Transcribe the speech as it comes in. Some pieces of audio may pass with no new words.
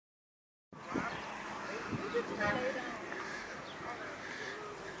We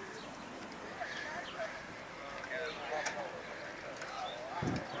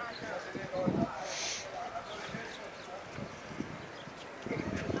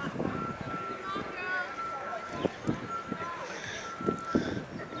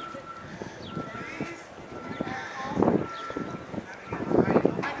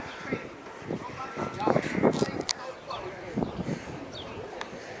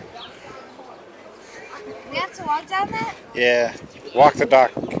have to walk down that? Yeah. Walk the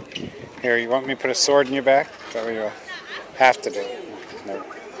dock. Here, you want me to put a sword in your back? Is that what you have to do? No.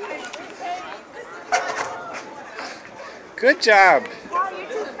 Good job. Oh, you're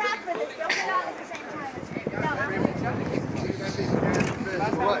too fat for this. Don't get on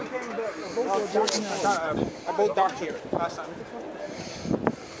at the same time. I both docked here last time.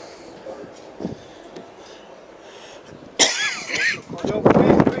 Yo,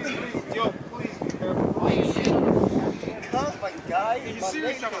 please. Yo, please be careful. Oh my God. Are you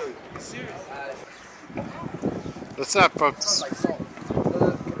serious? Are you serious? What's up, folks?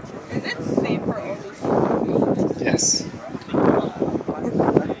 Is it safe for all these people? Yes.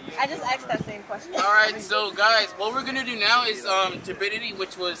 I just asked that same question. Alright, so guys, what we're gonna do now is turbidity,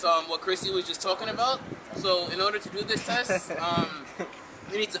 which was what Chrissy was just talking about. So in order to do this test,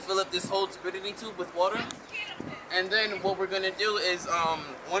 we need to fill up this whole turbidity tube with water. And then what we're gonna do is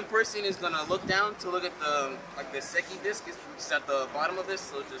one person is gonna look down to look at the Secchi disc, which is at the bottom of this.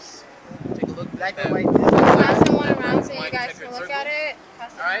 So just take a look. Black at and white. Pass someone around so you guys can look at it.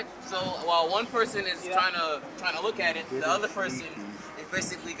 Alright, so while one person is trying to look at it, the other person is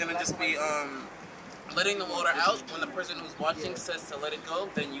basically gonna just be letting the water out. When the person who's watching says to let it go,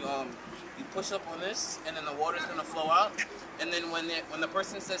 then you push up on this, and then the water is gonna flow out. And then when the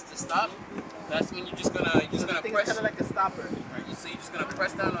person says to stop, that's when you're just gonna press. It's kind of like a stopper. Right, so you're just gonna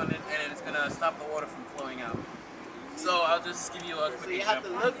press down on it, and it's gonna stop the water from flowing out. So I'll just give you a quick So you have to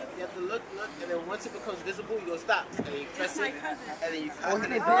example. look, and then once it becomes visible, you go stop. And then you press it, and then you Oh,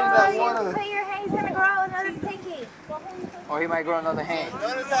 calculate put your hands gonna grow another pinky. Or he might grow another hand.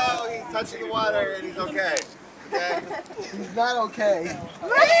 Notice how he's touching the water and he's okay. Okay? He's not okay.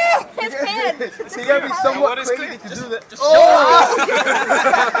 His hand. So you gotta be somewhat crazy to do that.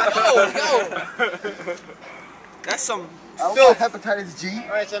 That's some I want hepatitis G.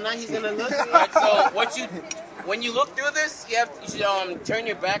 Alright, so now he's gonna look. Alright, so when you look through this, you should turn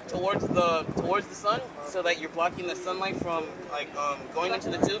your back towards the sun, so that you're blocking the sunlight from going into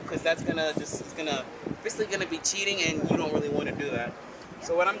the tube, because that's basically gonna be cheating, and you don't really want to do that.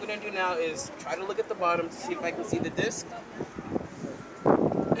 So what I'm gonna do now is try to look at the bottom to see if I can see the disc.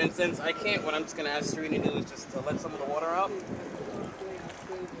 And since I can't, what I'm just gonna ask Serena to do is just to let some of the water out.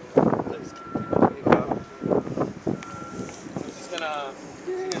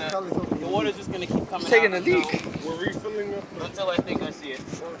 The water's just gonna keep coming out. Taking a leak. We're refilling up. Until I think I see it. You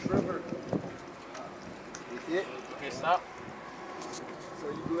see it? Okay, stop. So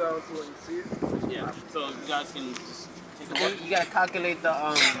you do that until you see it? Yeah. So you guys can just take a Then look. you gotta calculate the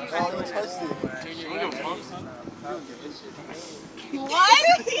Turn your What?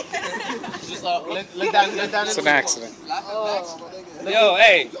 just look down. It's an accident. Yo,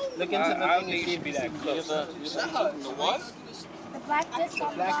 hey. Look into the I don't thing think and you should be that close. the what? The black disc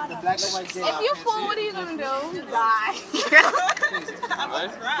on the bottom. the black and white disc. If you fall, what are you gonna do? Die.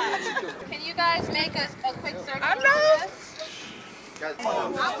 Can you guys make a quick circle? I'm not.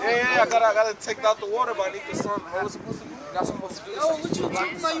 Yeah, I gotta take out the water, but I need the sun. What was supposed to do? Not supposed to do this. Oh, what you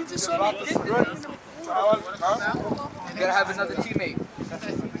talking about? You just showed me. You gotta have another teammate.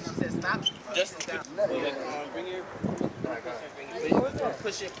 Just bring your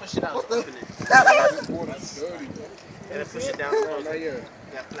Push it out. Open it. And push it down.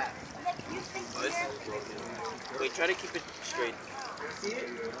 Yeah, flat. Wait, try to keep it straight. See it?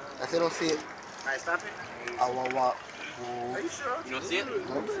 I still don't see it. Alright, stop it. Are you sure? You don't see it? Look,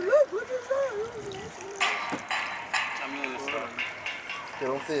 Tell me when to start. I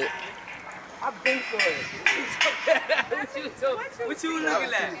don't see it. I've been for it. What you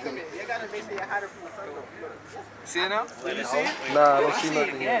looking at? You gotta make sure you hide it from the sun. See it now? Did you see it? Nah, I don't see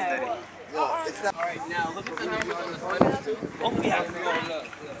nothing. Alright, now look at the numbers on the side too. Oh, we have to go look.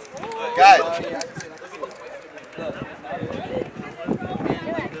 Guys.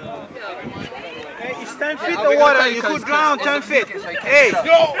 Hey, it's 10 feet of water. You could drown 10 feet. Hey,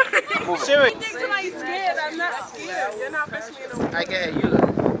 yo! Serious. You think somebody's scared? I'm not scared. You're not pushing me in the water. I get you.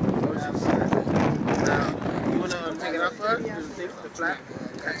 Now, you wanna take it off first? The flap?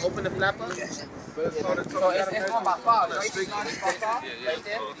 Open the flap up. So it's 1 by 5, right? It's 1 by 5? Right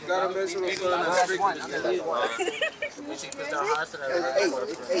there? You gotta measure the sun. That's 1. I'm gonna leave 1. Alright, so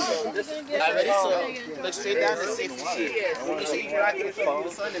look straight down and see if you see it. When you see you drop it in front of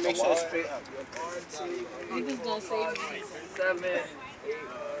the sun, and make sure it's straight up. I'm just gonna save me. 7, 8.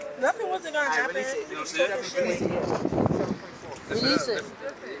 Nothing wasn't gonna happen. Release it. Release it.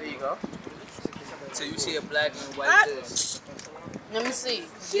 There you go. So you see a black and white this. Let me see.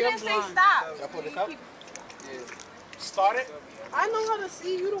 She didn't say stop. Can I pull this out? Start it. I know how to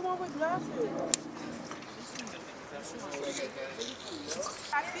see. You the one with glasses.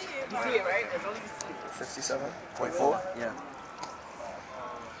 I see it. You see it, right? 67.4? Yeah.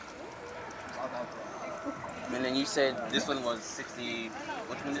 And then you said this one was 60.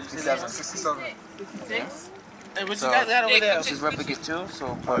 Which one did you say? 67. 66? And what you guys got over there? This is replicate 2,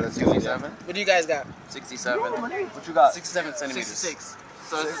 so part of 67. What do you guys got? 67. What you got? 67 centimeters. 66.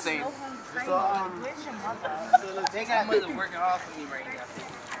 So it's the same. They got Mother working hard for me right now.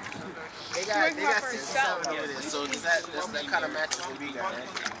 They got 67 over there. So does that kind of matches what we got, right?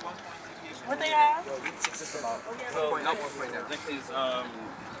 What they have? 67. So, no one right now. Next is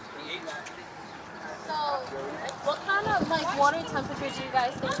So, what kind of water temperature do you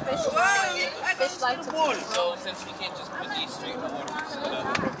guys think fish like to be? So since we can't just put these straight in the water, we're just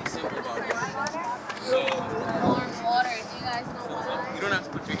gonna put these simple bottles. So Warm water. Do you guys know why? you don't have to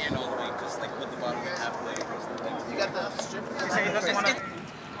put your hand all the way, just like put the bottle in halfway or something. You got the strip? You say he doesn't want to. I'm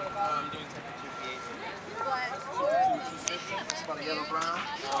doing temperature pH. It's about a yellow brown.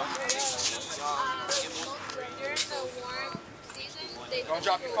 during the warm season, they Don't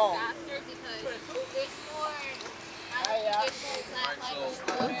drop your phone. faster because there's more.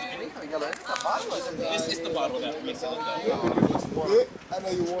 This is the bottle that makes it look that. I know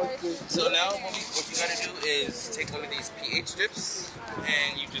you want this. So now what you gotta do is take one of these pH strips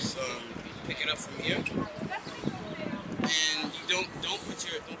and you just pick it up from here. And you don't put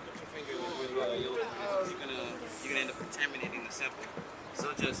your finger where you're gonna end up contaminating the sample.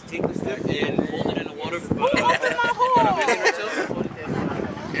 So just take the strip and hold it in the water for about a minute or two.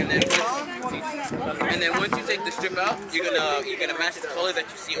 And then once you take the strip out, you're gonna match the color that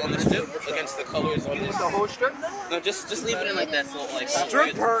you see on the strip against the colors on this. The whole strip? No, just leave it in like that, so like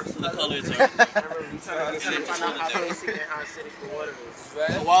stripper. So the colors are.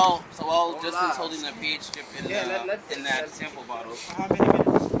 So while Justin's holding the pH strip in that sample bottle,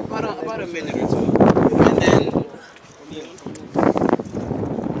 about a minute or two, and then.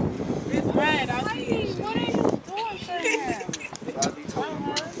 It's red. I see. What are you doing, sir?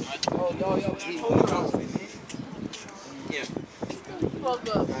 Yeah. What?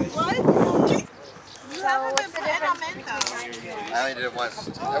 You haven't been putting them in though. I only did it once.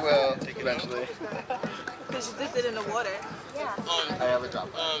 I will eventually. Because you dipped it in the water. I have a drop.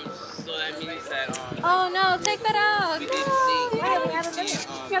 So that means that Oh no, take that out. we No. didn't see. You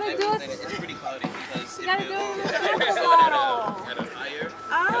gotta do it. It's pretty cloudy because You gotta do it in the sample at bottle. a higher.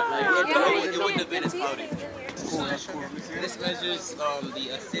 Oh. It wouldn't have been as cloudy. This measures the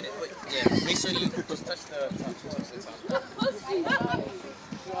acidic. Yeah, make sure you touch the top.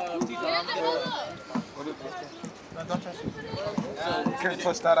 Can't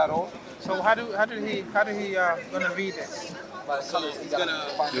touch that at all. So how did he gonna read this? So he's gonna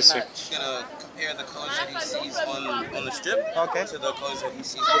compare the colors that he sees on the strip to the colors that he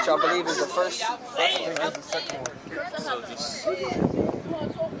sees. Which I believe is the first. So just.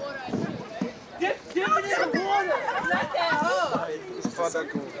 Dip it in the water. Not that hard. It's for the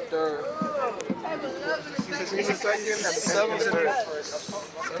third. He's a second.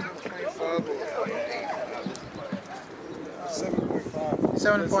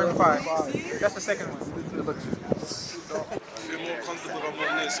 7.5. That's the second one. I feel more comfortable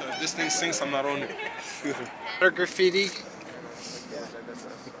on this. So if this thing sinks, I'm not on it. Graffiti.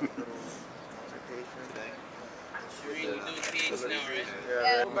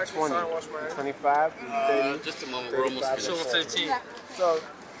 Yeah. 20, 25, 30. Just a moment, we're almost finished. 15. So,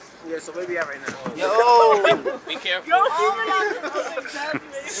 yeah, so where we at right now? Yo! Be careful. Yo, even on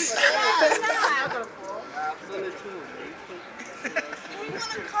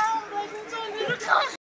the